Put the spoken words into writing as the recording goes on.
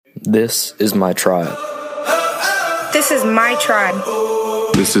This is my tribe. This is my tribe.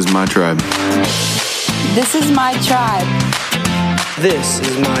 This is my tribe. This is my tribe. This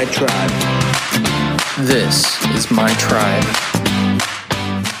is my tribe. This is my tribe.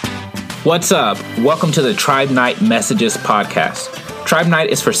 What's up? Welcome to the Tribe Night Messages podcast. Tribe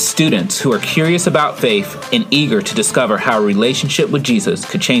Night is for students who are curious about faith and eager to discover how a relationship with Jesus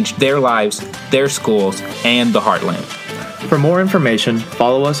could change their lives, their schools, and the Heartland. For more information,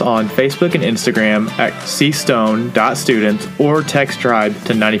 follow us on Facebook and Instagram at cstone.students or text tribe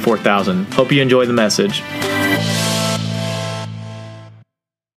to 94,000. Hope you enjoy the message.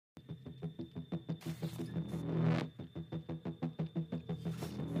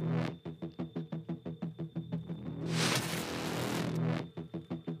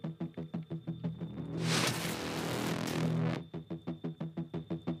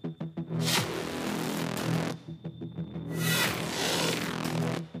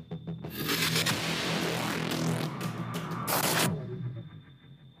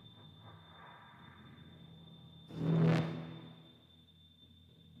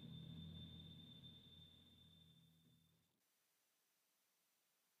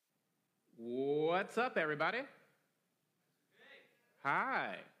 What's up, everybody?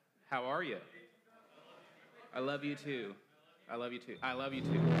 Hi. How are you? I love you too. I love you too. I love you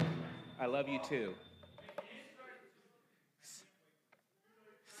too. I love you too.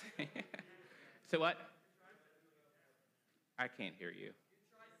 So what? I can't hear you.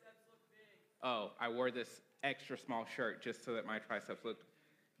 Oh, I wore this extra small shirt just so that my triceps looked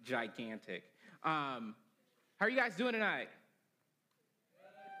gigantic. How are you guys doing tonight?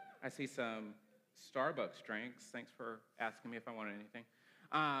 I see some Starbucks drinks. Thanks for asking me if I wanted anything.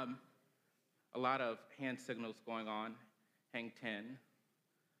 A lot of hand signals going on. Hang 10.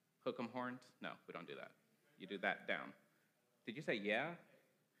 Hook 'em horns. No, we don't do that. You do that down. Did you say yeah?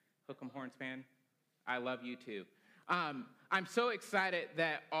 Hook 'em horns fan? I love you too. I'm so excited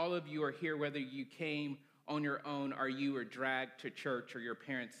that all of you are here, whether you came on your own or you were dragged to church or your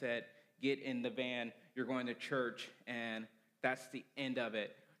parents said, get in the van, you're going to church, and that's the end of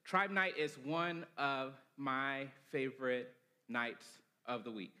it. Tribe Night is one of my favorite nights of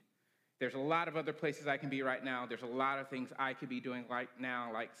the week. There's a lot of other places I can be right now. There's a lot of things I could be doing right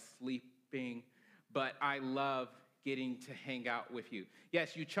now, like sleeping, but I love getting to hang out with you.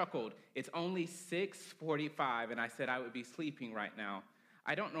 Yes, you chuckled. It's only 6:45, and I said I would be sleeping right now.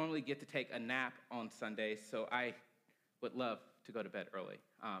 I don't normally get to take a nap on Sundays, so I would love to go to bed early.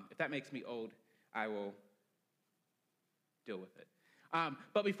 If that makes me old, I will deal with it.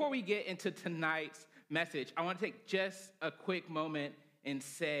 But before we get into tonight's message, I want to take just a quick moment and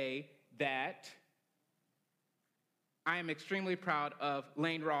say that I am extremely proud of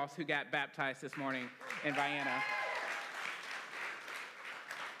Lane Ross, who got baptized this morning in Vienna.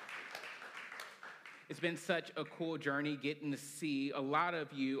 It's been such a cool journey getting to see a lot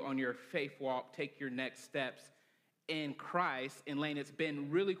of you on your faith walk take your next steps in Christ. And Lane, it's been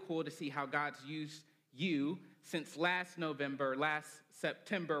really cool to see how God's used you since last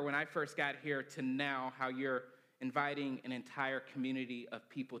September, when I first got here, to now, how you're inviting an entire community of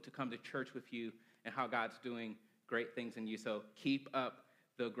people to come to church with you and how God's doing great things in you. So keep up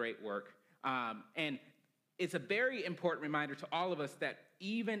the great work. And it's a very important reminder to all of us that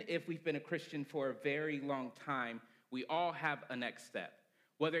even if we've been a Christian for a very long time, we all have a next step.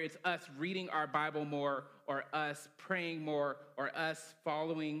 Whether it's us reading our Bible more, or us praying more, or us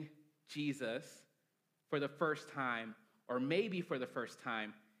following Jesus for the first time, or maybe for the first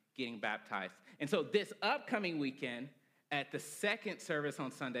time, getting baptized. And so this upcoming weekend, at the second service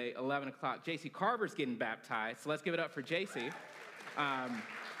on Sunday, 11 o'clock, J.C. Carver's getting baptized. So let's give it up for J.C.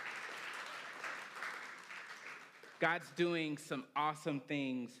 God's doing some awesome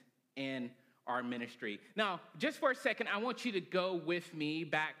things in our ministry. Now, just for a second, I want you to go with me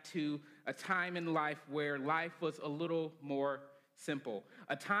back to a time in life where life was a little more simple.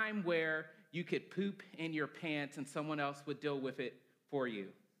 A time where you could poop in your pants and someone else would deal with it for you.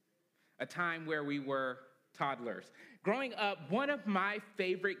 A time where we were toddlers. Growing up, one of my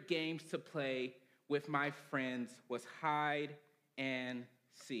favorite games to play with my friends was hide and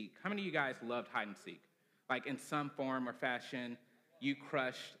seek. How many of you guys loved hide and seek? Like in some form or fashion, you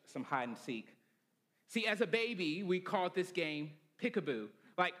crushed some hide and seek. See, as a baby, we called this game Peekaboo.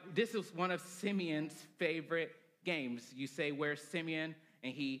 Like, this is one of Simeon's favorite games. You say, where's Simeon?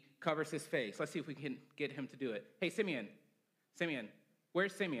 And he covers his face. Let's see if we can get him to do it. Hey, Simeon,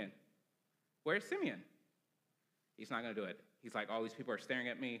 where's Simeon? Where's Simeon? He's not going to do it. He's like, all these people are staring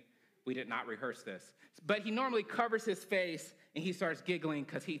at me. We did not rehearse this. But he normally covers his face, and he starts giggling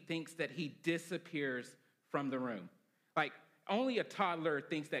because he thinks that he disappears from the room. Like, only a toddler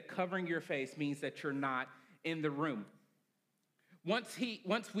thinks that covering your face means that you're not in the room. Once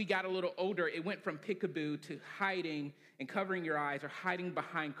we got a little older, it went from peekaboo to hiding and covering your eyes or hiding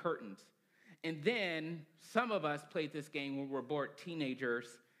behind curtains. And then some of us played this game when we were bored teenagers,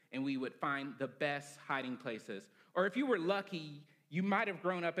 and we would find the best hiding places. Or if you were lucky, you might have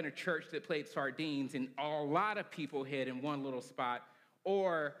grown up in a church that played sardines, and a lot of people hid in one little spot.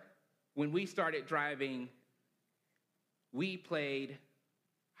 Or when we started driving, we played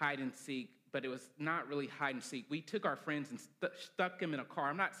hide and seek, but it was not really hide and seek. We took our friends and stuck them in a car.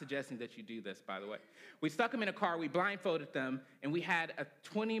 I'm not suggesting that you do this, by the way. We stuck them in a car, we blindfolded them, and we had a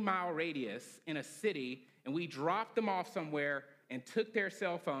 20-mile radius in a city, and we dropped them off somewhere and took their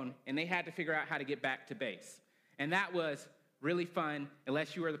cell phone, and they had to figure out how to get back to base. And that was really fun,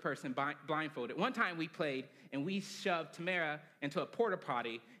 unless you were the person blindfolded. One time we played, and we shoved Tamara into a porta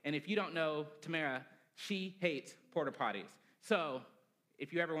potty, and if you don't know Tamara, she hates porta potties. So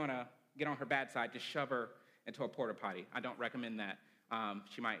if you ever want to get on her bad side, just shove her into a porta potty. I don't recommend that.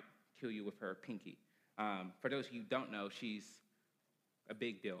 She might kill you with her pinky. For those of you who don't know, she's a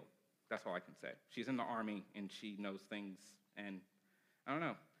big deal. That's all I can say. She's in the Army, and she knows things, and I don't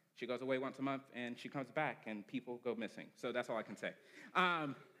know. She goes away once a month, and she comes back, and people go missing. So that's all I can say.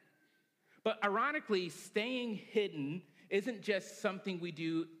 But ironically, staying hidden isn't just something we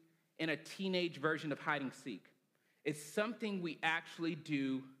do in a teenage version of hide and seek. It's something we actually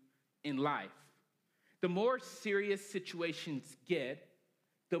do in life. The more serious situations get,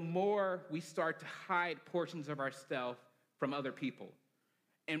 the more we start to hide portions of ourselves from other people.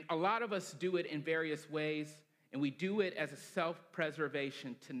 And a lot of us do it in various ways, and we do it as a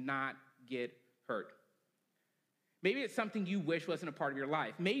self-preservation to not get hurt. Maybe it's something you wish wasn't a part of your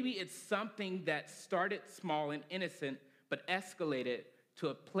life. Maybe it's something that started small and innocent, but escalated to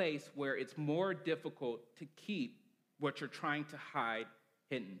a place where it's more difficult to keep what you're trying to hide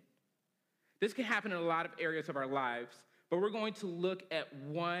hidden. This can happen in a lot of areas of our lives, but we're going to look at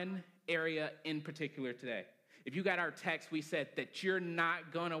one area in particular today. If you got our text, we said that you're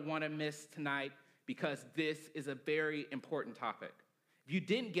not going to want to miss tonight because this is a very important topic. If you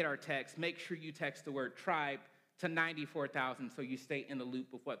didn't get our text, make sure you text the word tribe to 94,000 so you stay in the loop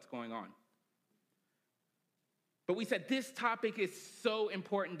with what's going on. But we said this topic is so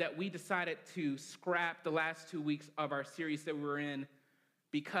important that we decided to scrap the last 2 weeks of our series that we were in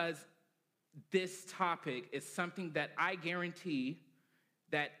because this topic is something that I guarantee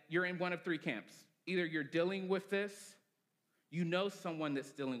that you're in one of three camps. Either you're dealing with this, you know someone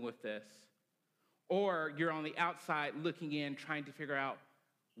that's dealing with this, or you're on the outside looking in, trying to figure out,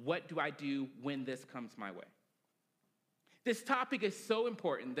 what do I do when this comes my way? This topic is so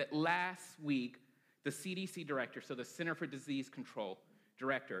important that last week, the CDC director, so the Center for Disease Control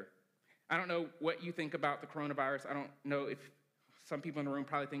director, I don't know what you think about the coronavirus. I don't know if some people in the room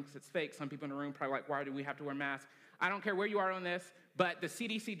probably think it's fake. Some people in the room probably like, why do we have to wear masks? I don't care where you are on this, but the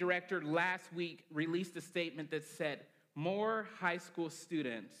CDC director last week released a statement that said more high school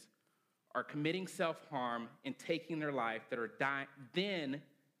students are committing self-harm and taking their life that are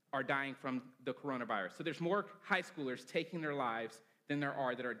dying from the coronavirus. So there's more high schoolers taking their lives than there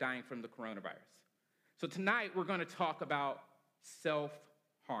are that are dying from the coronavirus. So tonight we're going to talk about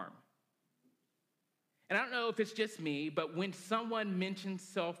self-harm. And I don't know if it's just me, but when someone mentions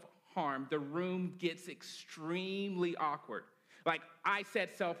self-harm, the room gets extremely awkward. Like I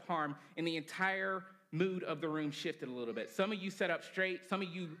said self-harm, and the entire mood of the room shifted a little bit. Some of you sat up straight. Some of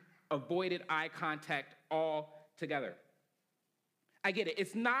you avoided eye contact altogether. I get it.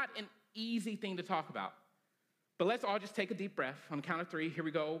 It's not an easy thing to talk about. But let's all just take a deep breath on the count of three. Here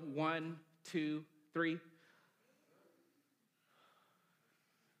we go. 1, 2, 3.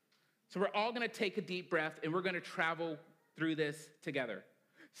 So we're all going to take a deep breath, and we're going to travel through this together.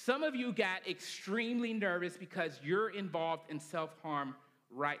 Some of you got extremely nervous because you're involved in self-harm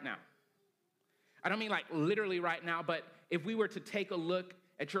right now. I don't mean like literally right now, but if we were to take a look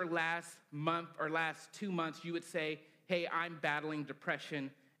at your last month or last 2 months, you would say, hey, I'm battling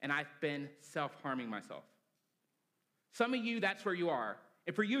depression, and I've been self-harming myself. Some of you, that's where you are.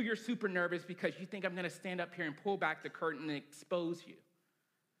 And for you, you're super nervous because you think I'm going to stand up here and pull back the curtain and expose you.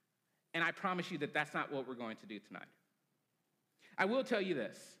 And I promise you that that's not what we're going to do tonight. I will tell you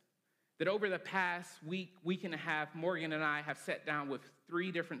this, that over the past week and a half, Morgan and I have sat down with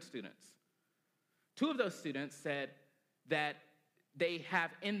 3 different students. 2 of those students said that they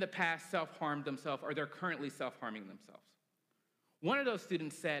have in the past self-harmed themselves or they're currently self-harming themselves. One of those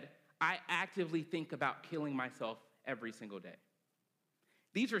students said, I actively think about killing myself every single day.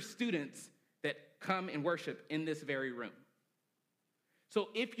 These are students that come and worship in this very room. So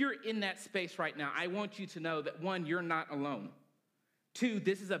if you're in that space right now, I want you to know that 1, you're not alone. 2,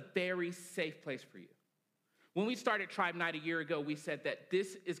 this is a very safe place for you. When we started Tribe Night a year ago, we said that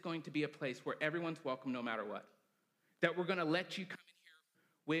this is going to be a place where everyone's welcome no matter what. That we're going to let you come in here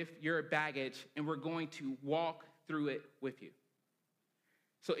with your baggage, and we're going to walk through it with you.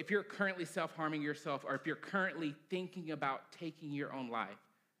 So if you're currently self-harming yourself, or if you're currently thinking about taking your own life,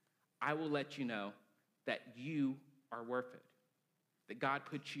 I will let you know that you are worth it. That God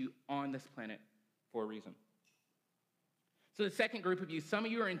put you on this planet for a reason. So the second group of you, some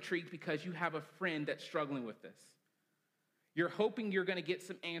of you are intrigued because you have a friend that's struggling with this. You're hoping you're going to get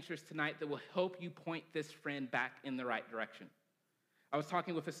some answers tonight that will help you point this friend back in the right direction. I was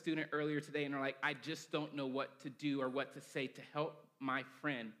talking with a student earlier today, and they're like, I just don't know what to do or what to say to help my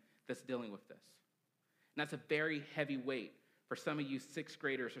friend that's dealing with this. And that's a very heavy weight for some of you 6th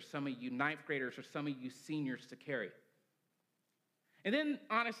graders or some of you 9th graders or some of you seniors to carry. And then,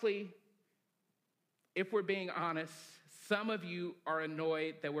 honestly, if we're being honest, some of you are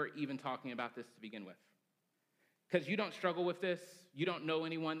annoyed that we're even talking about this to begin with. Because you don't struggle with this, you don't know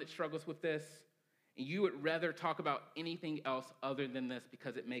anyone that struggles with this, and you would rather talk about anything else other than this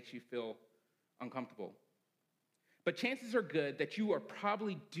because it makes you feel uncomfortable. But chances are good that you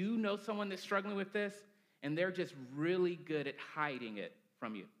probably do know someone that's struggling with this, and they're just really good at hiding it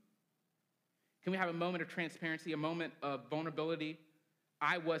from you. Can we have a moment of transparency, a moment of vulnerability?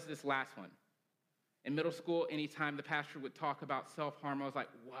 I was this last one. In middle school, anytime the pastor would talk about self-harm, I was like,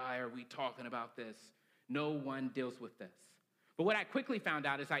 why are we talking about this? No one deals with this. But what I quickly found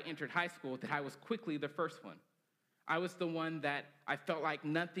out as I entered high school, that I was quickly the first one. I was the one that I felt like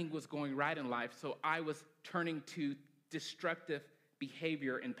nothing was going right in life, so I was turning to destructive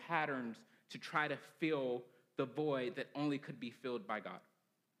behavior and patterns to try to fill the void that only could be filled by God.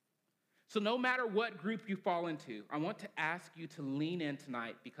 So no matter what group you fall into, I want to ask you to lean in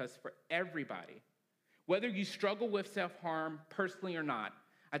tonight, because for everybody, whether you struggle with self-harm personally or not,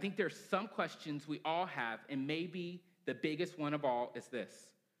 I think there's some questions we all have, and maybe the biggest one of all is this: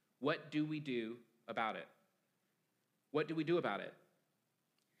 what do we do about it? What do we do about it?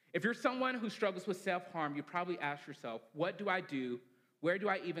 If you're someone who struggles with self-harm, you probably ask yourself, what do I do? Where do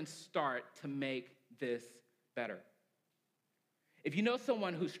I even start to make this better? If you know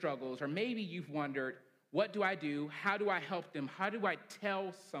someone who struggles, or maybe you've wondered, what do I do? How do I help them? How do I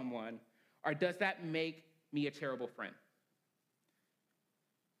tell someone? Or does that make me a terrible friend?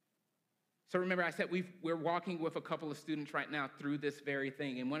 So remember, I said we're walking with a couple of students right now through this very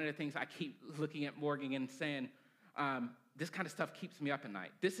thing. And one of the things I keep looking at Morgan and saying, this kind of stuff keeps me up at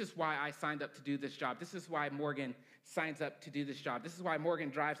night. This is why I signed up to do this job. This is why Morgan signs up to do this job. This is why Morgan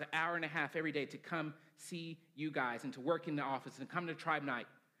drives an hour and a half every day to come see you guys and to work in the office and come to Tribe Night,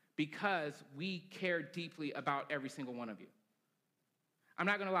 because we care deeply about every single one of you. I'm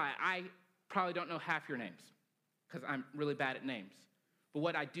not going to lie. I probably don't know half your names because I'm really bad at names. But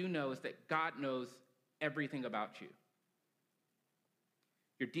what I do know is that God knows everything about you.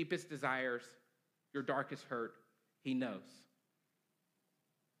 Your deepest desires, your darkest hurt, He knows.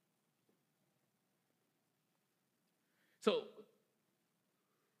 So,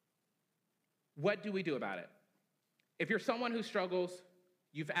 what do we do about it? If you're someone who struggles,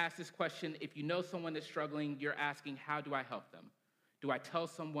 you've asked this question. If you know someone that's struggling, you're asking, how do I help them? Do I tell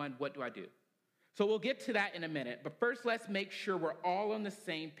someone? What do I do? So we'll get to that in a minute, but first let's make sure we're all on the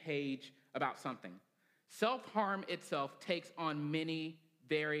same page about something. Self-harm itself takes on many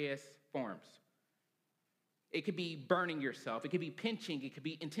various forms. It could be burning yourself, it could be pinching, it could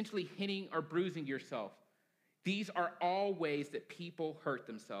be intentionally hitting or bruising yourself. These are all ways that people hurt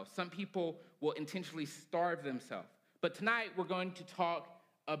themselves. Some people will intentionally starve themselves. But tonight we're going to talk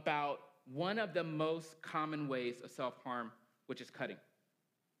about one of the most common ways of self-harm, which is cutting.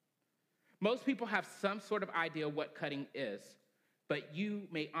 Most people have some sort of idea what cutting is, but you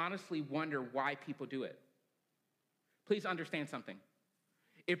may honestly wonder why people do it. Please understand something.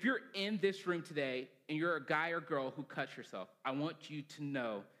 If you're in this room today and you're a guy or girl who cuts yourself, I want you to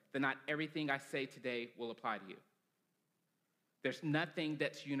know that not everything I say today will apply to you. There's nothing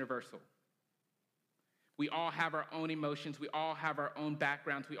that's universal. We all have our own emotions. We all have our own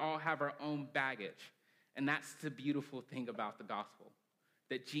backgrounds. We all have our own baggage. And that's the beautiful thing about the gospel,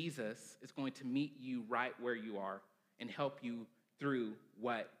 that Jesus is going to meet you right where you are and help you through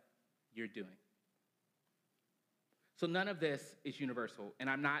what you're doing. So none of this is universal, and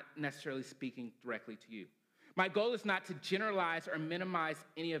I'm not necessarily speaking directly to you. My goal is not to generalize or minimize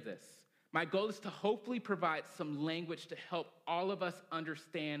any of this. My goal is to hopefully provide some language to help all of us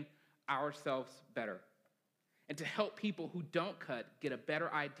understand ourselves better, and to help people who don't cut get a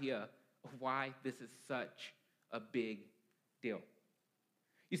better idea of why this is such a big deal.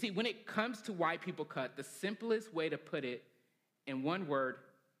 You see, when it comes to why people cut, the simplest way to put it, and one word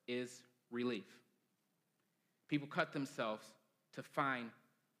is relief. People cut themselves to find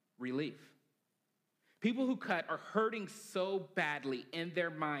relief. People who cut are hurting so badly in their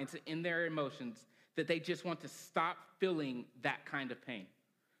minds, in their emotions, that they just want to stop feeling that kind of pain.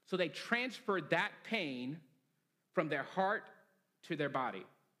 So they transfer that pain from their heart to their body.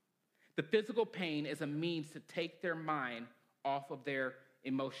 The physical pain is a means to take their mind off of their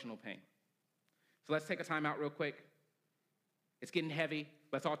emotional pain. So let's take a time out real quick. It's getting heavy.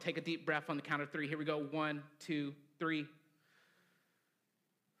 Let's all take a deep breath on the count of 3. Here we go. 1, 2, 3.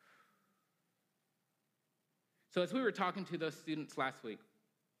 So as we were talking to those students last week,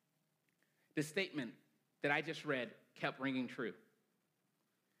 the statement that I just read kept ringing true.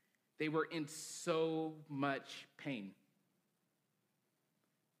 They were in so much pain.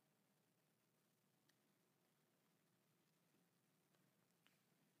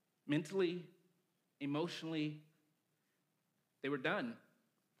 Mentally, emotionally, they were done.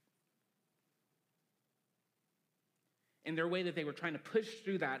 And their way that they were trying to push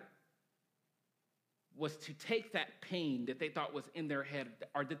through that was to take that pain that they thought was in their head,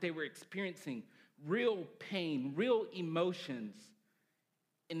 or that they were experiencing real pain, real emotions,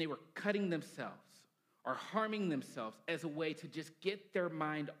 and they were cutting themselves or harming themselves as a way to just get their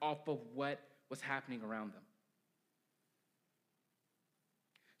mind off of what was happening around them.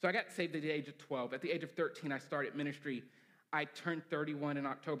 So I got saved at the age of 12. At the age of 13, I started ministry. I turned 31 in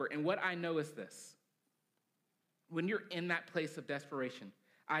October. And what I know is this. When you're in that place of desperation,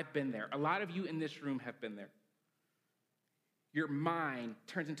 I've been there. A lot of you in this room have been there. Your mind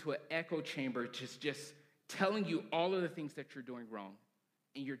turns into an echo chamber, just telling you all of the things that you're doing wrong.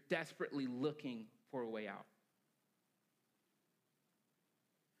 And you're desperately looking for a way out.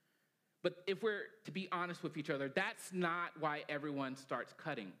 But if we're to be honest with each other, that's not why everyone starts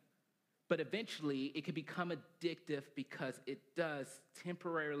cutting. But eventually, it can become addictive because it does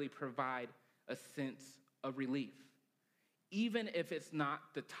temporarily provide a sense of relief, even if it's not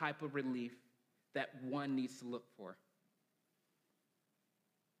the type of relief that one needs to look for.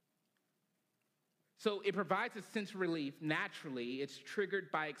 So it provides a sense of relief naturally. It's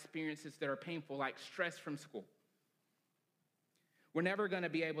triggered by experiences that are painful, like stress from school. We're never going to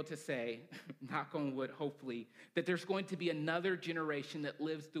be able to say, knock on wood, hopefully, that there's going to be another generation that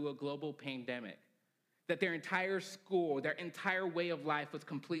lives through a global pandemic, that their entire school, their entire way of life was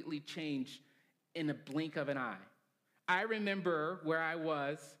completely changed in a blink of an eye. I remember where I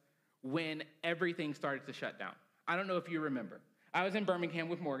was when everything started to shut down. I don't know if you remember. I was in Birmingham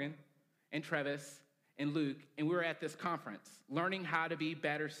with Morgan and Travis and Luke, and we were at this conference, learning how to be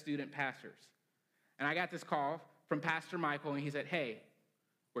better student pastors. And I got this call from Pastor Michael, and he said, hey,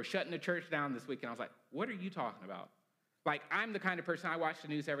 we're shutting the church down this weekend. I was like, what are you talking about? Like, I'm the kind of person, I watch the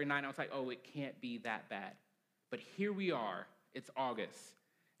news every night, and I was like, oh, it can't be that bad. But here we are, it's August,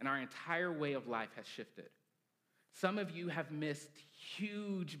 and our entire way of life has shifted. Some of you have missed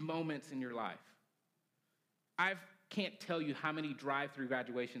huge moments in your life. I can't tell you how many drive-through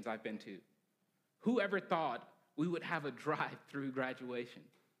graduations I've been to. Whoever thought we would have a drive-through graduation?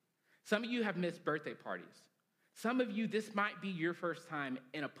 Some of you have missed birthday parties. Some of you, this might be your first time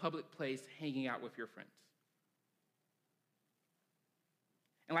in a public place hanging out with your friends.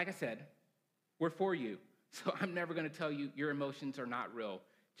 And like I said, we're for you. So I'm never going to tell you your emotions are not real.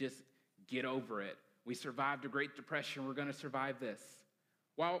 Just get over it. We survived a Great Depression. We're going to survive this.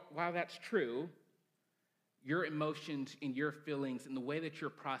 While that's true, your emotions and your feelings and the way that you're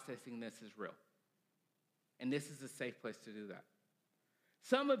processing this is real. And this is a safe place to do that.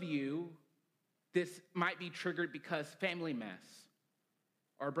 Some of you, this might be triggered because family mess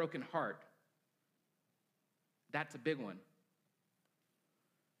or a broken heart. That's a big one.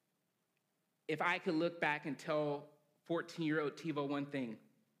 If I could look back and tell 14-year-old Tivo one thing,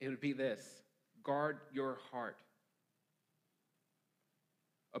 it would be this: guard your heart.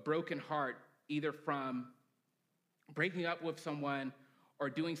 A broken heart, either from breaking up with someone or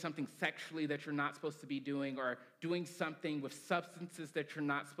doing something sexually that you're not supposed to be doing, or doing something with substances that you're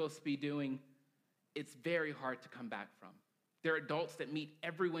not supposed to be doing, it's very hard to come back from. There are adults that meet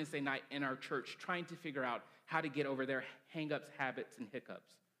every Wednesday night in our church trying to figure out how to get over their hang-ups, habits, and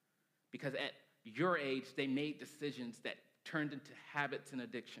hiccups. Because at your age, they made decisions that turned into habits and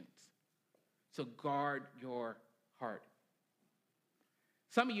addictions. So guard your heart.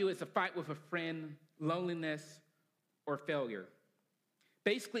 Some of you, it's a fight with a friend, loneliness, or failure.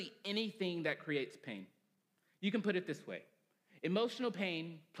 Basically, anything that creates pain. You can put it this way: emotional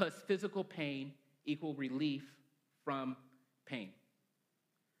pain plus physical pain equal relief from pain.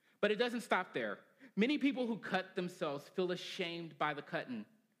 But it doesn't stop there. Many people who cut themselves feel ashamed by the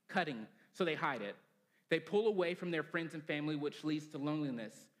cutting, so they hide it. They pull away from their friends and family, which leads to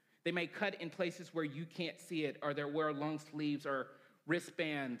loneliness. They may cut in places where you can't see it, or they wear long sleeves or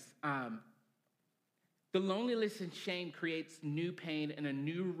wristbands. The loneliness and shame creates new pain and a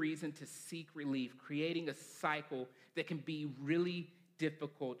new reason to seek relief, creating a cycle that can be really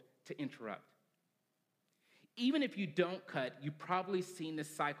difficult to interrupt. Even if you don't cut, you've probably seen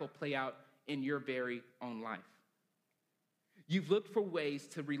this cycle play out in your very own life. You've looked for ways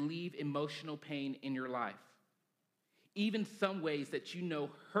to relieve emotional pain in your life, even some ways that you know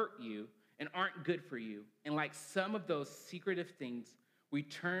hurt you and aren't good for you. And like some of those secretive things, we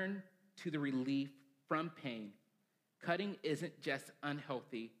turn to the relief from pain. Cutting isn't just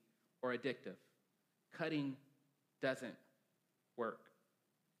unhealthy or addictive. Cutting doesn't work.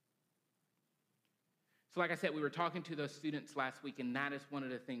 So like I said, we were talking to those students last week, and that is one of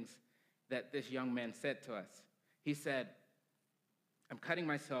the things that this young man said to us. He said, I'm cutting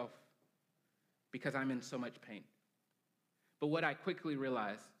myself because I'm in so much pain. But what I quickly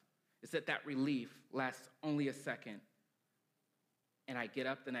realized is that relief lasts only a second, and I get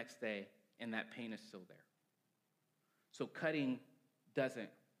up the next day, and that pain is still there. So cutting doesn't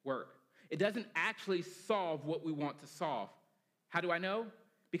work. It doesn't actually solve what we want to solve. How do I know?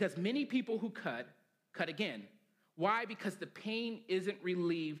 Because many people who cut again. Why? Because the pain isn't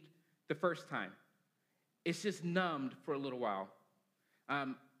relieved the first time. It's just numbed for a little while.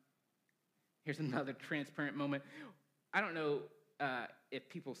 Here's another transparent moment. I don't know if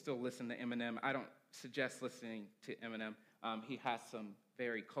people still listen to Eminem. I don't suggest listening to Eminem. He has some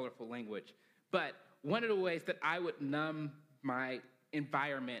very colorful language. But one of the ways that I would numb my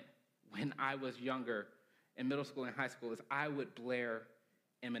environment when I was younger, in middle school and high school, is I would blare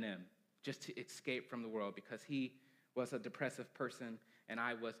Eminem just to escape from the world, because he was a depressive person and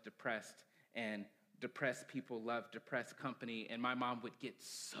I was depressed, and depressed people love depressed company, and my mom would get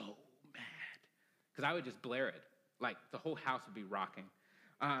so mad because I would just blare it. Like the whole house would be rocking.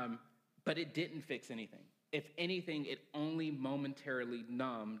 But it didn't fix anything. If anything, it only momentarily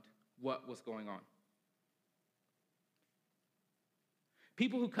numbed what was going on.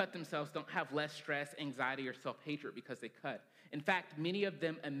 People who cut themselves don't have less stress, anxiety, or self-hatred because they cut. In fact, many of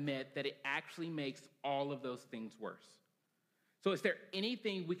them admit that it actually makes all of those things worse. So is there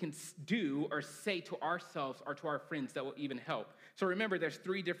anything we can do or say to ourselves or to our friends that will even help? So remember, there's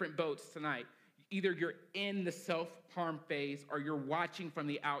 3 different boats tonight. Either you're in the self-harm phase, or you're watching from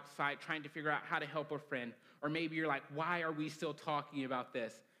the outside trying to figure out how to help a friend, or maybe you're like, why are we still talking about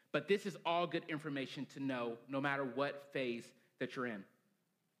this? But this is all good information to know, no matter what phase that you're in.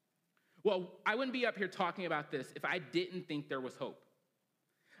 Well, I wouldn't be up here talking about this if I didn't think there was hope.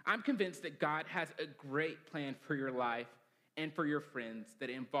 I'm convinced that God has a great plan for your life and for your friends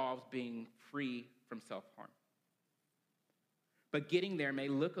that involves being free from self-harm. But getting there may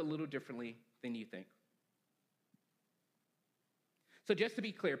look a little differently than you think. So just to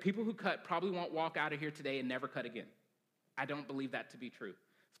be clear, people who cut probably won't walk out of here today and never cut again. I don't believe that to be true.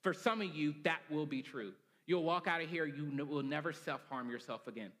 For some of you, that will be true. You'll walk out of here, you will never self-harm yourself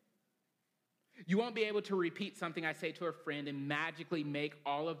again. You won't be able to repeat something I say to a friend and magically make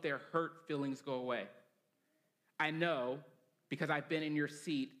all of their hurt feelings go away. I know, because I've been in your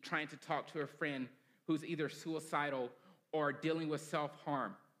seat trying to talk to a friend who's either suicidal or dealing with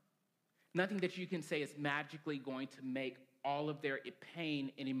self-harm. Nothing that you can say is magically going to make all of their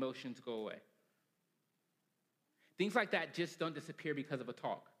pain and emotions go away. Things like that just don't disappear because of a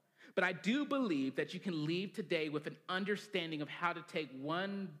talk. But I do believe that you can leave today with an understanding of how to take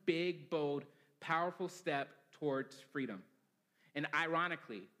one big, bold, powerful step towards freedom. And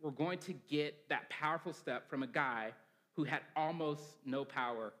ironically, we're going to get that powerful step from a guy who had almost no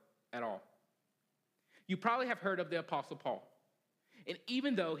power at all. You probably have heard of the Apostle Paul. And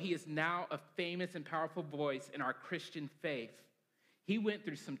even though he is now a famous and powerful voice in our Christian faith, he went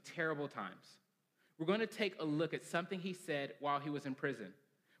through some terrible times. We're going to take a look at something he said while he was in prison,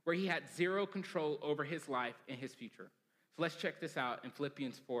 where he had zero control over his life and his future. So let's check this out in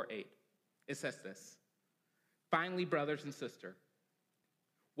Philippians 4:8. It says this: "Finally, brothers and sisters,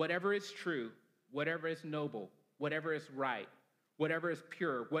 whatever is true, whatever is noble, whatever is right, whatever is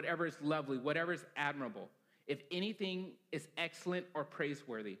pure, whatever is lovely, whatever is admirable, if anything is excellent or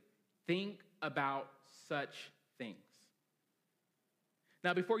praiseworthy, think about such things."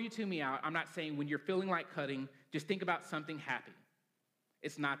 Now, before you tune me out, I'm not saying when you're feeling like cutting, just think about something happy.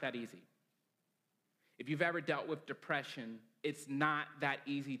 It's not that easy. If you've ever dealt with depression, it's not that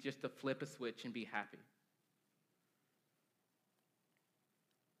easy just to flip a switch and be happy.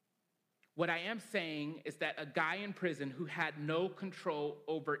 What I am saying is that a guy in prison who had no control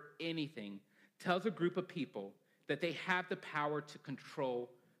over anything tells a group of people that they have the power to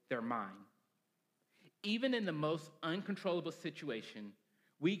control their mind. Even in the most uncontrollable situation,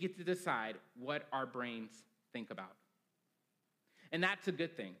 we get to decide what our brains think about. And that's a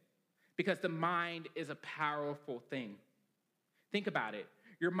good thing, because the mind is a powerful thing. Think about it.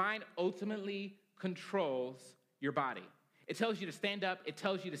 Your mind ultimately controls your body. It tells you to stand up, it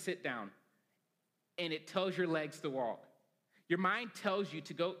tells you to sit down, and it tells your legs to walk. Your mind tells you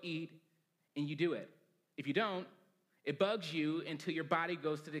to go eat, and you do it. If you don't, it bugs you until your body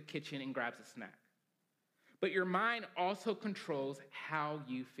goes to the kitchen and grabs a snack. But your mind also controls how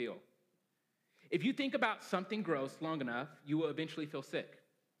you feel. If you think about something gross long enough, you will eventually feel sick,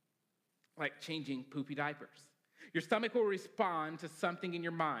 like changing poopy diapers. Your stomach will respond to something in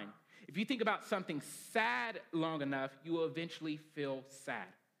your mind. If you think about something sad long enough, you will eventually feel sad,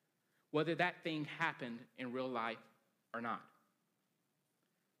 whether that thing happened in real life or not.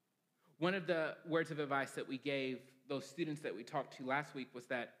 One of the words of advice that we gave those students that we talked to last week was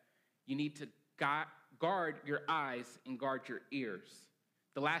that you need to guard your eyes and guard your ears.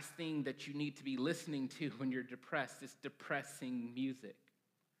 The last thing that you need to be listening to when you're depressed is depressing music.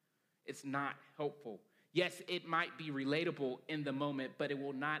 It's not helpful. Yes, it might be relatable in the moment, but it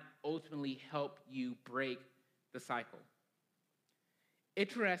will not ultimately help you break the cycle.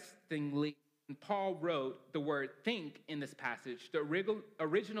 Interestingly, when Paul wrote the word think in this passage, the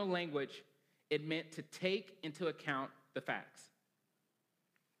original language, it meant to take into account the facts.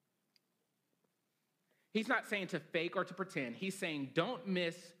 He's not saying to fake or to pretend. He's saying don't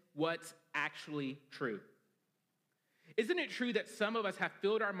miss what's actually true. Isn't it true that some of us have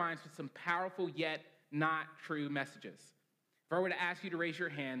filled our minds with some powerful yet not true messages? If I were to ask you to raise your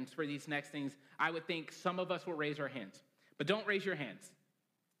hands for these next things, I would think some of us will raise our hands. But don't raise your hands.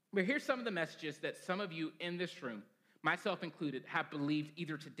 But here's some of the messages that some of you in this room, myself included, have believed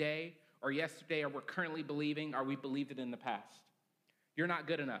either today or yesterday, or we're currently believing, or we believed it in the past. You're not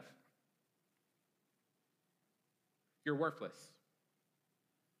good enough. You're worthless.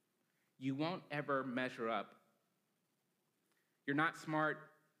 You won't ever measure up. You're not smart.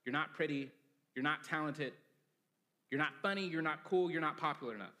 You're not pretty. You're not talented. You're not funny. You're not cool. You're not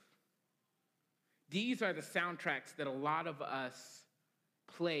popular enough. These are the soundtracks that a lot of us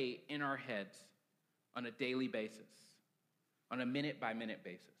play in our heads on a daily basis, on a minute-by-minute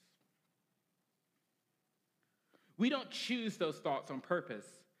basis. We don't choose those thoughts on purpose,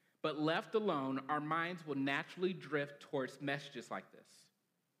 but left alone, our minds will naturally drift towards messages like this.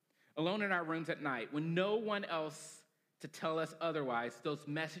 Alone in our rooms at night, when no one else to tell us otherwise, those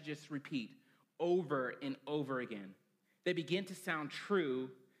messages repeat over and over again. They begin to sound true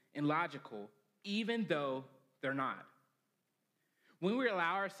and logical, even though they're not. When we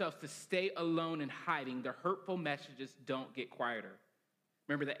allow ourselves to stay alone and hiding, the hurtful messages don't get quieter.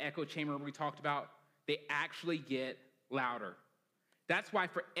 Remember the echo chamber we talked about? They actually get louder. That's why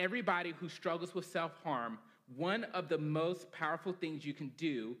for everybody who struggles with self-harm, one of the most powerful things you can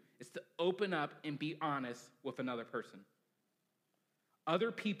do is to open up and be honest with another person.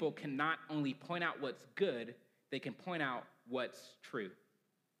 Other people can not only point out what's good, they can point out what's true.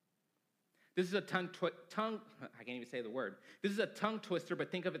 This is a tongue I can't even say the word. This is a tongue twister,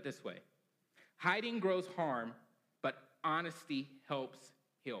 but think of it this way. Hiding grows harm, but honesty helps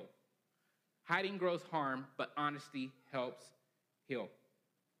heal. Hiding grows harm, but honesty helps heal.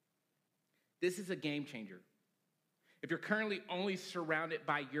 This is a game changer. If you're currently only surrounded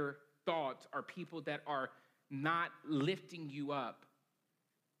by your thoughts or people that are not lifting you up,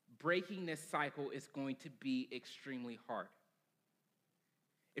 breaking this cycle is going to be extremely hard.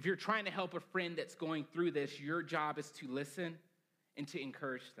 If you're trying to help a friend that's going through this, your job is to listen and to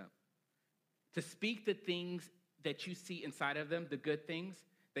encourage them. To speak the things that you see inside of them, the good things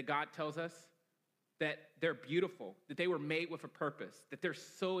that God tells us, that they're beautiful, that they were made with a purpose, that they're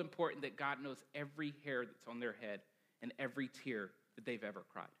so important that God knows every hair that's on their head and every tear that they've ever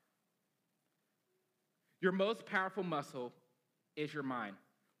cried. Your most powerful muscle is your mind.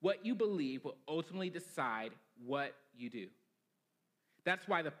 What you believe will ultimately decide what you do. That's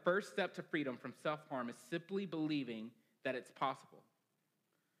why the first step to freedom from self-harm is simply believing that it's possible.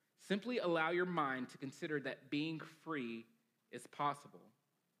 Simply allow your mind to consider that being free is possible.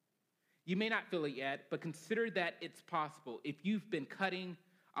 You may not feel it yet, but consider that it's possible. If you've been cutting,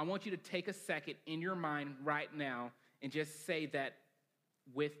 I want you to take a second in your mind right now and just say that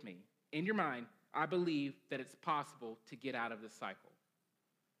with me. In your mind, I believe that it's possible to get out of this cycle.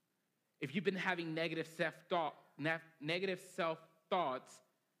 If you've been having negative self-thoughts,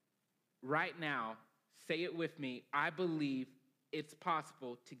 right now, say it with me. I believe it's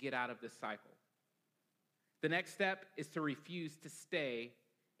possible to get out of this cycle. The next step is to refuse to stay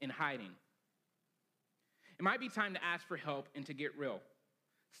in hiding. It might be time to ask for help and to get real.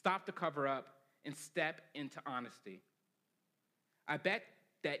 Stop the cover up and step into honesty. I bet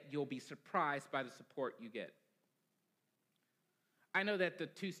that you'll be surprised by the support you get. I know that the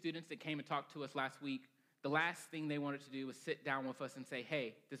 2 students that came and talked to us last week, the last thing they wanted to do was sit down with us and say,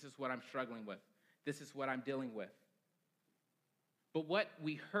 hey, this is what I'm struggling with. This is what I'm dealing with. But what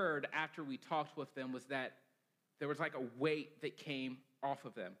we heard after we talked with them was that there was like a weight that came off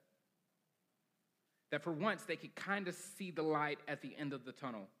of them. That for once, they could kind of see the light at the end of the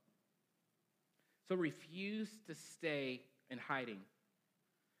tunnel. So refuse to stay in hiding.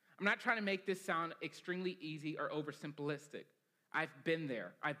 I'm not trying to make this sound extremely easy or oversimplistic. I've been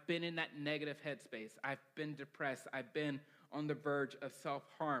there. I've been in that negative headspace. I've been depressed. I've been on the verge of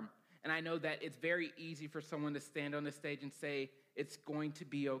self-harm. And I know that it's very easy for someone to stand on the stage and say, it's going to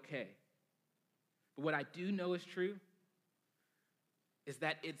be okay. But what I do know is true is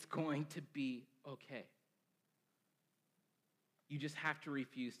that it's going to be okay. You just have to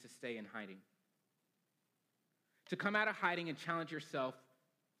refuse to stay in hiding. To come out of hiding and challenge yourself,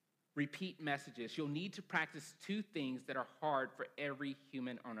 repeat messages. You'll need to practice 2 things that are hard for every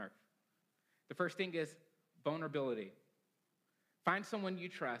human on earth. The first thing is vulnerability. Find someone you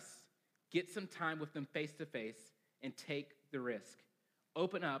trust, get some time with them face to face, and take the risk.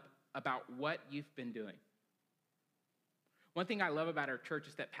 Open up about what you've been doing. One thing I love about our church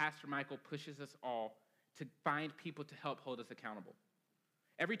is that Pastor Michael pushes us all to find people to help hold us accountable.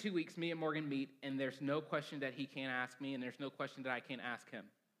 Every 2 weeks, me and Morgan meet, and there's no question that he can't ask me, and there's no question that I can't ask him.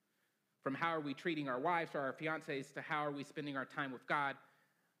 From how are we treating our wives or our fiancés to how are we spending our time with God?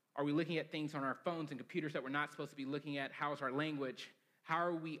 Are we looking at things on our phones and computers that we're not supposed to be looking at? How's our language? How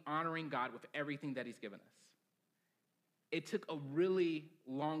are we honoring God with everything that he's given us? It took a really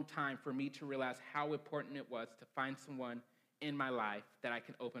long time for me to realize how important it was to find someone in my life that I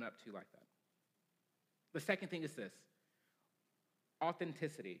can open up to like that. The second thing is this: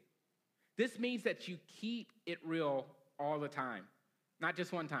 authenticity. This means that you keep it real all the time, not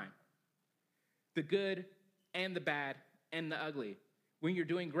just one time. The good and the bad and the ugly. When you're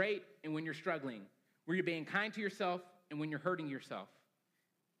doing great and when you're struggling. When you're being kind to yourself and when you're hurting yourself.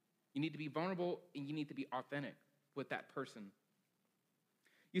 You need to be vulnerable and you need to be authentic with that person.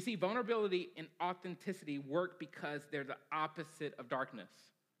 You see, vulnerability and authenticity work because they're the opposite of darkness.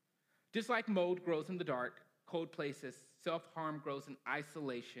 Just like mold grows in the dark, cold places, self-harm grows in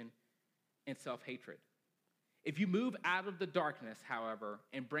isolation and self-hatred. If you move out of the darkness, however,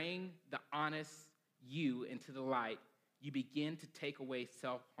 and bring the honest you into the light, you begin to take away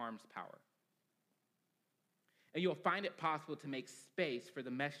self-harm's power. And you'll find it possible to make space for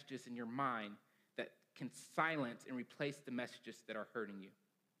the messages in your mind that can silence and replace the messages that are hurting you.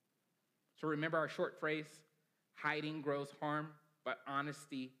 So remember our short phrase, hiding grows harm, but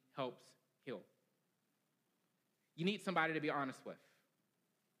honesty helps heal. You need somebody to be honest with.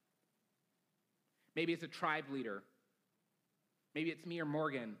 Maybe it's a tribe leader. Maybe it's me or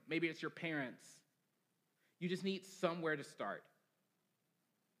Morgan. Maybe it's your parents. You just need somewhere to start.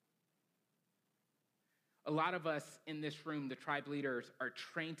 A lot of us in this room, the tribe leaders, are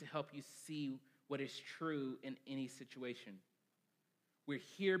trained to help you see what is true in any situation. We're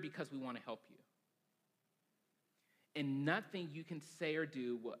here because we want to help you. And nothing you can say or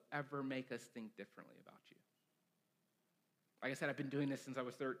do will ever make us think differently about you. Like I said, I've been doing this since I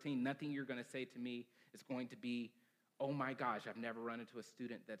was 13. Nothing you're going to say to me is going to be, oh my gosh, I've never run into a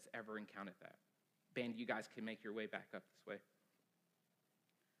student that's ever encountered that. Band, you guys can make your way back up this way.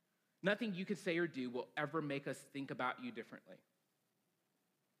 Nothing you can say or do will ever make us think about you differently.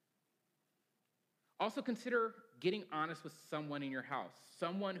 Also consider getting honest with someone in your house,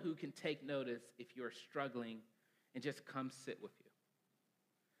 someone who can take notice if you're struggling and just come sit with you.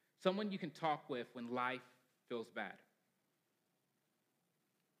 Someone you can talk with when life feels bad.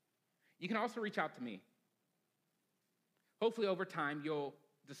 You can also reach out to me. Hopefully over time, you'll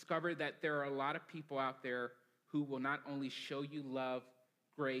discover that there are a lot of people out there who will not only show you love,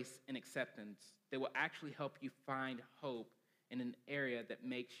 grace, and acceptance, they will actually help you find hope in an area that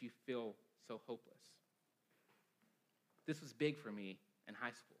makes you feel so hopeless. This was big for me in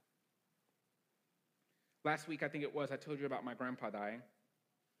high school. Last week, I think it was, I told you about my grandpa dying.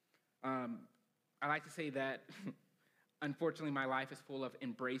 I like to say that, unfortunately, my life is full of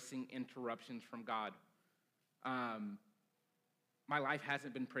embracing interruptions from God. My life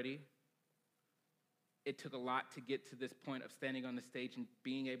hasn't been pretty. It took a lot to get to this point of standing on the stage and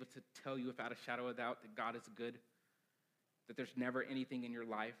being able to tell you without a shadow of a doubt that God is good, that there's never anything in your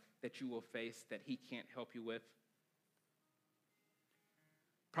life that you will face that he can't help you with.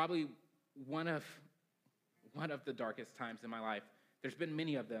 Probably one of the darkest times in my life. There's been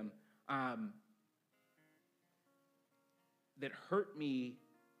many of them that hurt me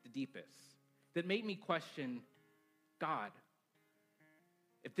the deepest. that made me question, God,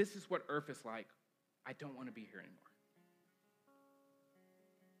 if this is what Earth is like, I don't want to be here anymore.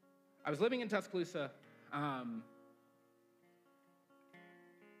 I was living in Tuscaloosa.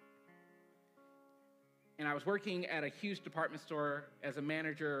 And I was working at a huge department store as a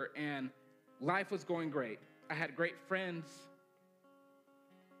manager, and life was going great. I had great friends.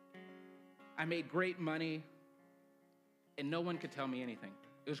 I made great money, and no one could tell me anything.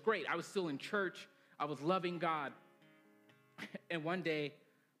 It was great. I was still in church. I was loving God. And one day,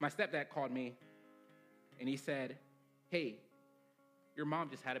 my stepdad called me, and he said, hey, your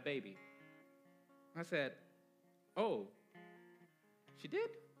mom just had a baby. I said, oh, she did?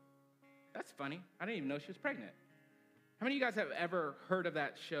 That's funny. I didn't even know she was pregnant. How many of you guys have ever heard of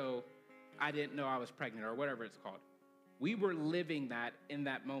that show, I Didn't Know I Was Pregnant, or whatever it's called? We were living that in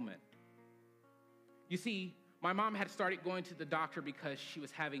that moment. You see, my mom had started going to the doctor because she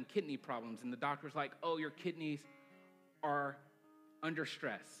was having kidney problems, and the doctor was like, oh, your kidneys are under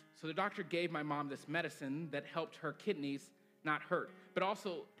stress. So the doctor gave my mom this medicine that helped her kidneys not hurt. But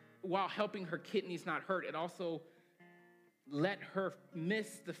also, while helping her kidneys not hurt, it also let her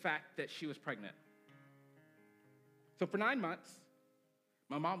miss the fact that she was pregnant. So for 9 months,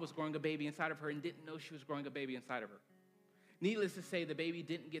 my mom was growing a baby inside of her and didn't know she was growing a baby inside of her. Needless to say, the baby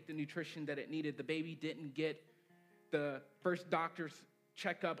didn't get the nutrition that it needed. The baby didn't get the first doctor's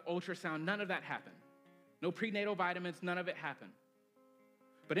checkup, ultrasound. None of that happened. No prenatal vitamins, none of it happened.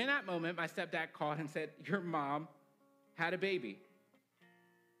 But in that moment, my stepdad called and said, your mom had a baby.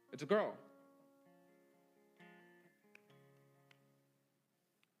 It's a girl.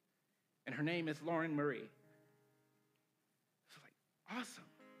 And her name is Lauren Marie. I was like, awesome.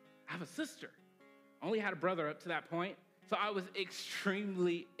 I have a sister. I only had a brother up to that point, so I was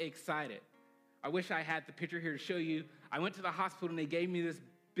extremely excited. I wish I had the picture here to show you. I went to the hospital and they gave me this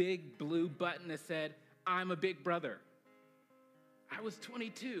big blue button that said, I'm a big brother. I was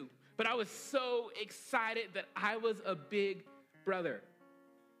 22, but I was so excited that I was a big brother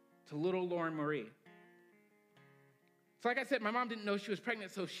to little Lauren Marie. So like I said, my mom didn't know she was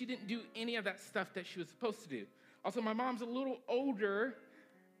pregnant, so she didn't do any of that stuff that she was supposed to do. Also, my mom's a little older.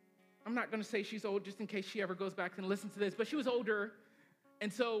 I'm not going to say she's old just in case she ever goes back and listens to this, but she was older.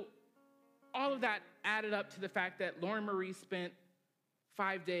 And so all of that added up to the fact that Lauren Marie spent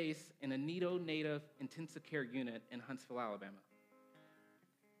 5 days in a neonatal intensive care unit in Huntsville, Alabama.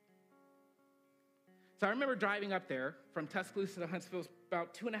 So I remember driving up there from Tuscaloosa to Huntsville,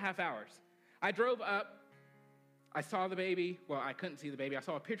 about 2.5 hours. I drove up. I saw the baby. Well, I couldn't see the baby. I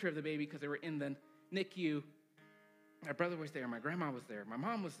saw a picture of the baby because they were in the NICU. My brother was there. My grandma was there. My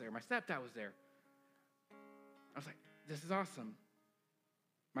mom was there. My stepdad was there. I was like, this is awesome.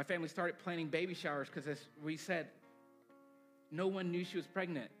 My family started planning baby showers because, as we said, no one knew she was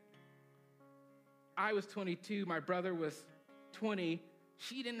pregnant. I was 22. My brother was 20.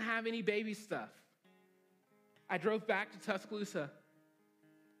 She didn't have any baby stuff. I drove back to Tuscaloosa.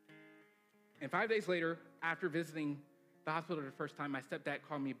 And 5 days later, after visiting the hospital the first time, my stepdad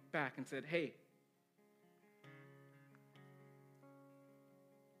called me back and said, hey,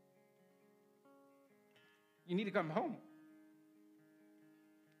 you need to come home.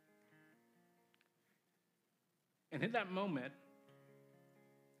 And in that moment,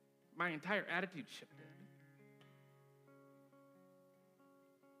 my entire attitude shifted.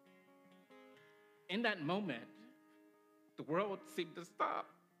 In that moment, the world seemed to stop.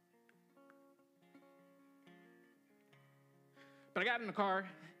 But I got in the car,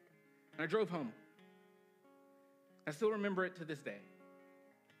 and I drove home. I still remember it to this day.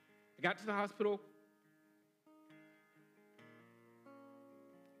 I got to the hospital.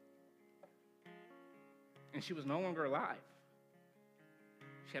 And she was no longer alive.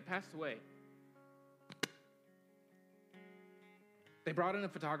 She had passed away. They brought in a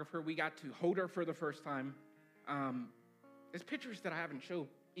photographer. We got to hold her for the first time. There's pictures that I haven't showed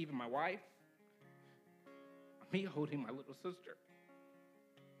even my wife. Me holding my little sister.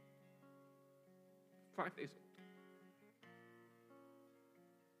 5 days old.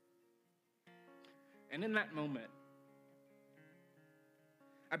 And in that moment,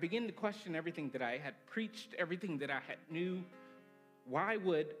 I began to question everything that I had preached, everything that I had knew. Why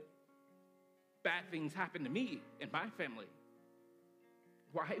would bad things happen to me and my family?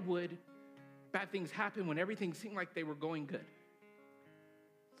 Why would bad things happen when everything seemed like they were going good?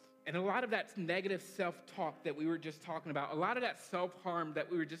 And a lot of that negative self-talk that we were just talking about, a lot of that self-harm that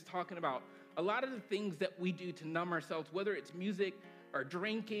we were just talking about, a lot of the things that we do to numb ourselves, whether it's music or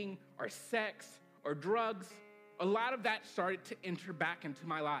drinking or sex or drugs, a lot of that started to enter back into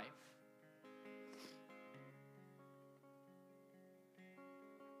my life.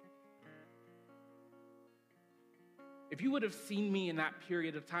 If you would have seen me in that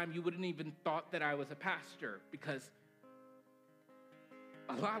period of time, you wouldn't even thought that I was a pastor, because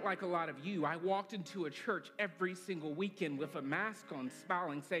a lot like a lot of you, I walked into a church every single weekend with a mask on,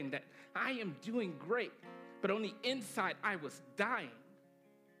 smiling, saying that I am doing great. But on the inside, I was dying.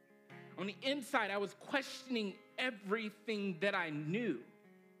 On the inside, I was questioning everything that I knew.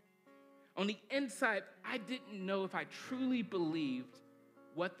 On the inside, I didn't know if I truly believed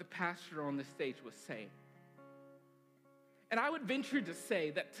what the pastor on the stage was saying. And I would venture to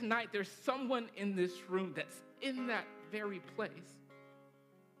say that tonight there's someone in this room that's in that very place.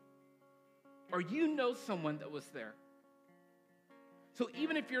 Or you know someone that was there. So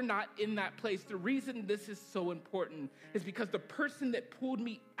even if you're not in that place, the reason this is so important is because the person that pulled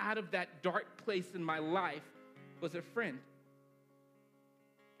me out of that dark place in my life was a friend.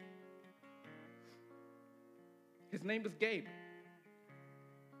 His name was Gabe.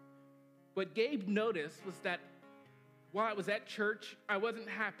 What Gabe noticed was that while I was at church, I wasn't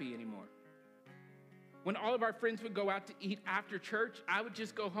happy anymore. When all of our friends would go out to eat after church, I would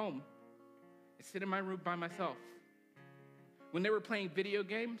just go home and sit in my room by myself. When they were playing video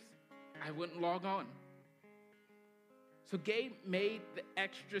games, I wouldn't log on. So Gabe made the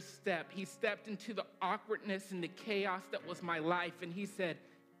extra step. He stepped into the awkwardness and the chaos that was my life, and he said,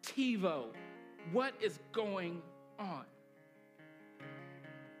 "TiVo, what is going on?"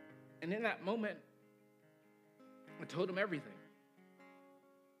 And in that moment, I told him everything.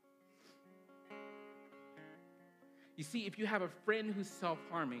 You see, if you have a friend who's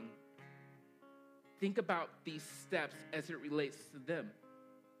self-harming, think about these steps as it relates to them.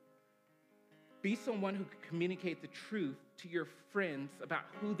 Be someone who can communicate the truth to your friends about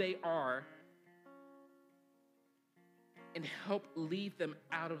who they are and help lead them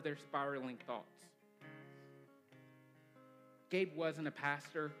out of their spiraling thoughts. Gabe wasn't a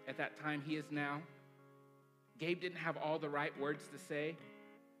pastor at that time. He is now. Gabe didn't have all the right words to say.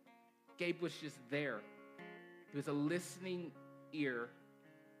 Gabe was just there. He was a listening ear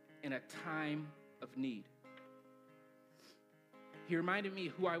in a time of need. He reminded me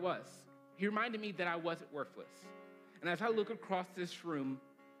who I was. He reminded me that I wasn't worthless. And as I look across this room,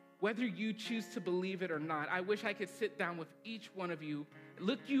 whether you choose to believe it or not, I wish I could sit down with each one of you,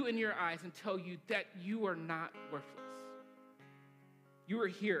 look you in your eyes and tell you that you are not worthless. You are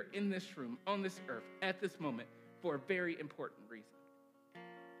here in this room, on this earth, at this moment, for a very important reason.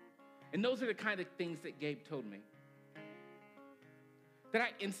 And those are the kind of things that Gabe told me. Did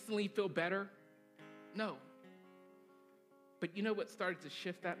I instantly feel better? No. But you know what started to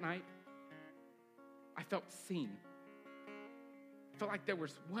shift that night? I felt seen. I felt like there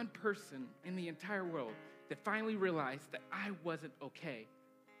was one person in the entire world that finally realized that I wasn't okay,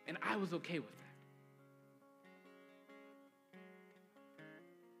 and I was okay with that.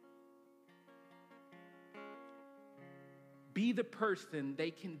 Be the person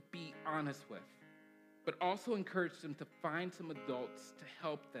they can be honest with, but also encourage them to find some adults to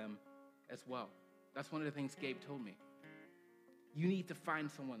help them as well. That's one of the things Gabe told me. You need to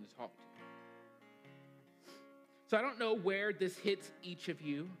find someone to talk to. So I don't know where this hits each of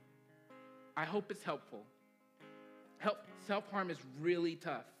you. I hope it's helpful. Self-harm is really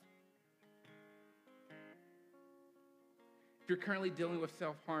tough. If you're currently dealing with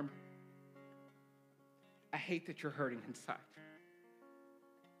self-harm, I hate that you're hurting inside.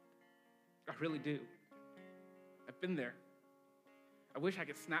 I really do. I've been there. I wish I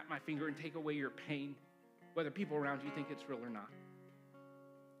could snap my finger and take away your pain, whether people around you think it's real or not.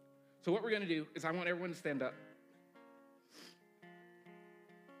 So what we're going to do is I want everyone to stand up.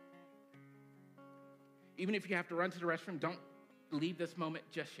 Even if you have to run to the restroom, don't leave this moment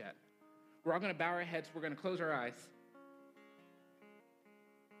just yet. We're all going to bow our heads. We're going to close our eyes.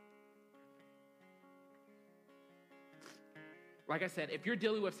 Like I said, if you're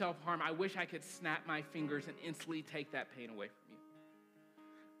dealing with self-harm, I wish I could snap my fingers and instantly take that pain away from you.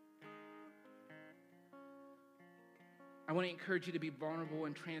 I want to encourage you to be vulnerable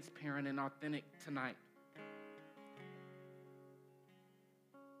and transparent and authentic tonight.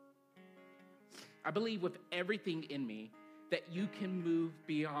 I believe with everything in me that you can move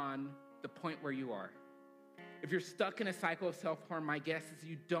beyond the point where you are. If you're stuck in a cycle of self-harm, my guess is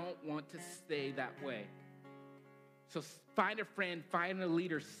you don't want to stay that way. So find a friend, find a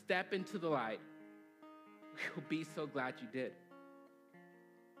leader, step into the light. We'll be so glad you did.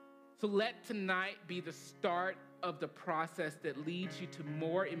 So let tonight be the start of the process that leads you to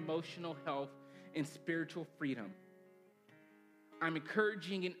more emotional health and spiritual freedom. I'm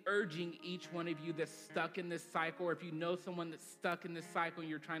encouraging and urging each one of you that's stuck in this cycle, or if you know someone that's stuck in this cycle and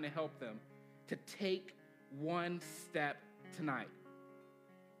you're trying to help them, to take one step tonight.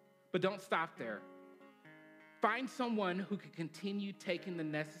 But don't stop there. Find someone who can continue taking the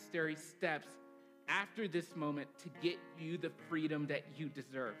necessary steps after this moment to get you the freedom that you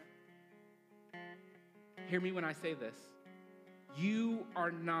deserve. Hear me when I say this. You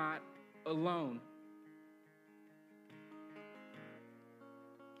are not alone.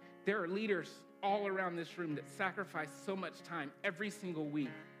 There are leaders all around this room that sacrifice so much time every single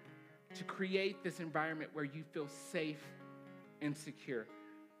week to create this environment where you feel safe and secure.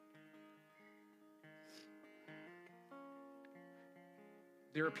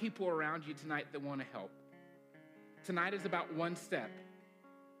 There are people around you tonight that want to help. Tonight is about one step,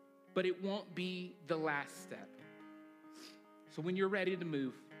 but it won't be the last step. So when you're ready to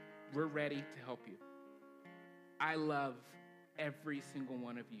move, we're ready to help you. I love every single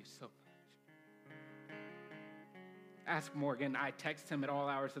one of you so much. Ask Morgan. I text him at all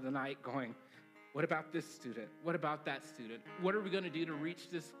hours of the night going, what about this student? What about that student? What are we going to do to reach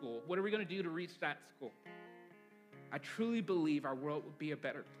this school? What are we going to do to reach that school? I truly believe our world would be a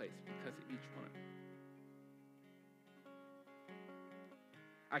better place because of each one of you.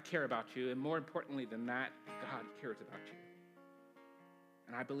 I care about you, and more importantly than that, God cares about you.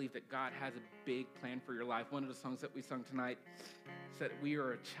 And I believe that God has a big plan for your life. One of the songs that we sung tonight said we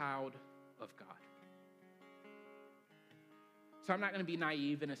are a child of God. So I'm not going to be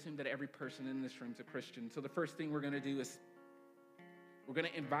naive and assume that every person in this room is a Christian. So the first thing we're going to do is we're going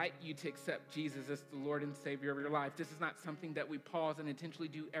to invite you to accept Jesus as the Lord and Savior of your life. This is not something that we pause and intentionally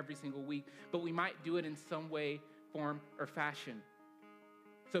do every single week, but we might do it in some way, form, or fashion.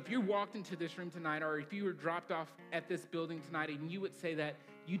 So if you walked into this room tonight, or if you were dropped off at this building tonight and you would say that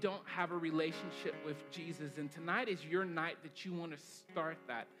you don't have a relationship with Jesus, and tonight is your night that you want to start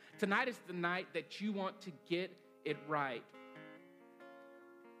that. Tonight is the night that you want to get it right.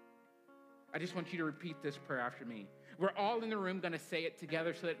 I just want you to repeat this prayer after me. We're all in the room going to say it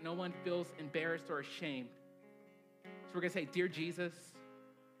together so that no one feels embarrassed or ashamed. So we're going to say, Dear Jesus,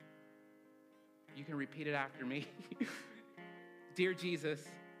 you can repeat it after me. Dear Jesus,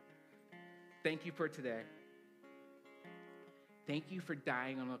 thank you for today. Thank you for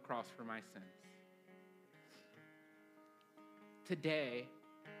dying on the cross for my sins. Today,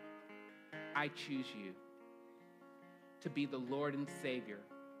 I choose you to be the Lord and Savior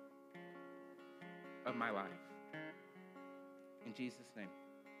of my life. In Jesus' name.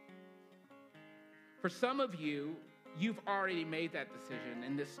 For some of you, you've already made that decision,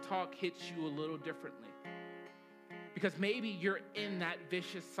 and this talk hits you a little differently. Because maybe you're in that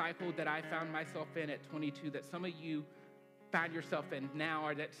vicious cycle that I found myself in at 22, that some of you found yourself in now,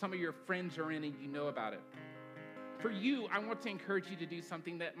 or that some of your friends are in and you know about it. For you, I want to encourage you to do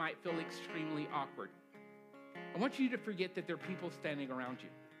something that might feel extremely awkward. I want you to forget that there are people standing around you.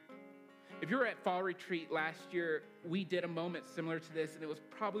 If you were at Fall Retreat last year, we did a moment similar to this, and it was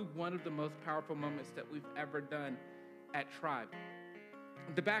probably one of the most powerful moments that we've ever done at Tribe.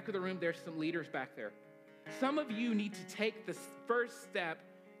 At the back of the room, there's some leaders back there. Some of you need to take the first step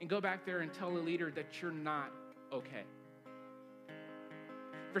and go back there and tell the leader that you're not okay.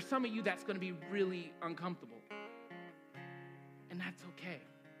 For some of you, that's going to be really uncomfortable. And that's okay.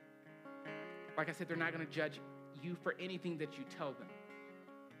 Like I said, they're not going to judge you for anything that you tell them.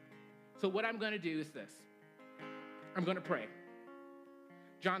 So what I'm going to do is this. I'm going to pray.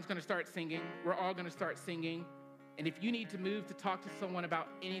 John's going to start singing. We're all going to start singing. And if you need to move to talk to someone about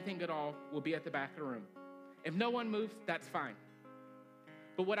anything at all, we'll be at the back of the room. If no one moves, that's fine.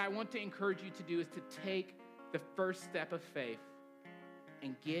 But what I want to encourage you to do is to take the first step of faith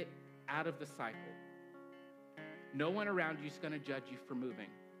and get out of the cycle. No one around you is going to judge you for moving.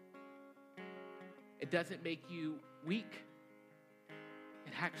 It doesn't make you weak.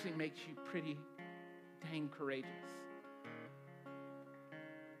 It actually makes you pretty dang courageous.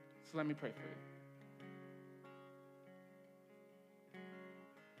 So let me pray for you.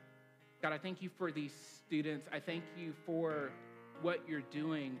 God, I thank you for these students. I thank you for what you're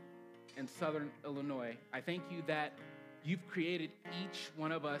doing in Southern Illinois. I thank you that you've created each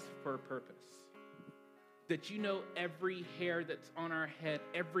one of us for a purpose. That you know every hair that's on our head,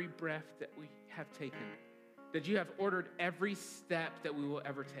 every breath that we have taken. That you have ordered every step that we will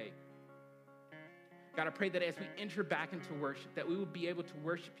ever take. God, I pray that as we enter back into worship, that we will be able to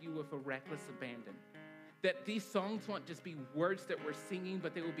worship you with a reckless abandon. That these songs won't just be words that we're singing,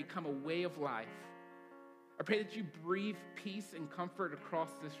 but they will become a way of life. I pray that you breathe peace and comfort across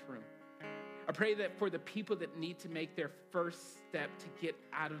this room. I pray that for the people that need to make their first step to get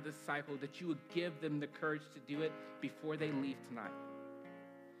out of this cycle, that you would give them the courage to do it before they leave tonight.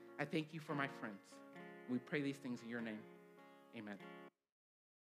 I thank you for my friends. We pray these things in your name. Amen.